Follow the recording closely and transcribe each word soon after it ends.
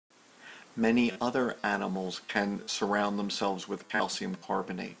Many other animals can surround themselves with calcium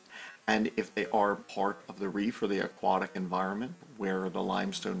carbonate, and if they are part of the reef or the aquatic environment where the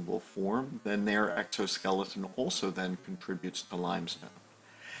limestone will form, then their exoskeleton also then contributes to limestone.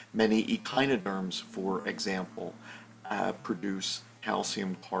 Many echinoderms, for example, produce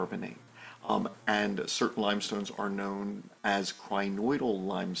calcium carbonate. And certain limestones are known as crinoidal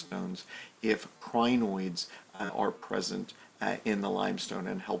limestones if crinoids are present in the limestone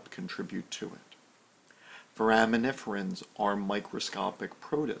and help contribute to it. Foraminiferans are microscopic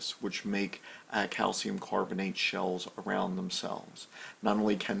protists which make calcium carbonate shells around themselves. Not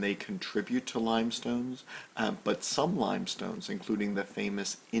only can they contribute to limestones, but some limestones, including the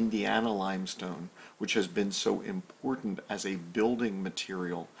famous Indiana limestone, which has been so important as a building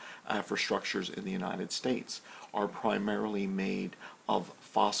material for structures in the United States, are primarily made of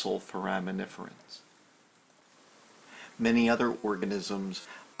fossil foraminiferans. Many other organisms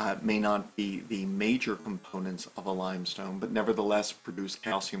may not be the major components of a limestone, but nevertheless produce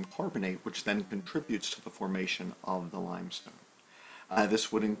calcium carbonate, which then contributes to the formation of the limestone.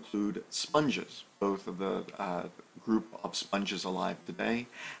 This would include sponges, both of the group of sponges alive today,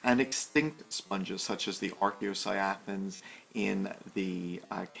 and extinct sponges such as the archaeocyathans in the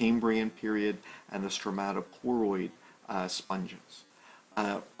Cambrian period and the stromatoporoid sponges.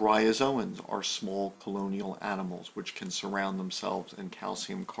 Bryozoans are small colonial animals which can surround themselves in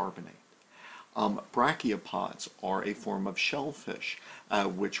calcium carbonate. Brachiopods are a form of shellfish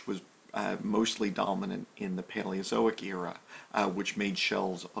which was mostly dominant in the Paleozoic era, which made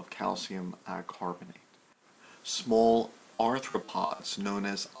shells of calcium carbonate. Small arthropods, known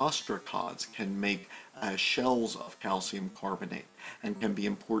as ostracods, can make shells of calcium carbonate and can be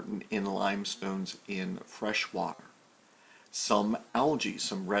important in limestones in fresh water. Some algae,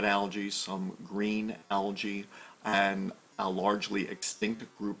 some red algae, some green algae, and a largely extinct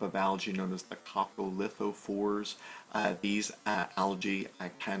group of algae known as the coccolithophores. These algae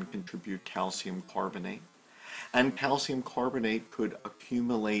can contribute calcium carbonate. And calcium carbonate could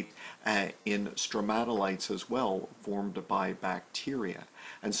accumulate in stromatolites as well, formed by bacteria.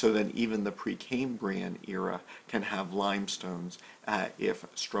 And so then even the Precambrian era can have limestones if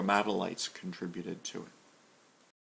stromatolites contributed to it.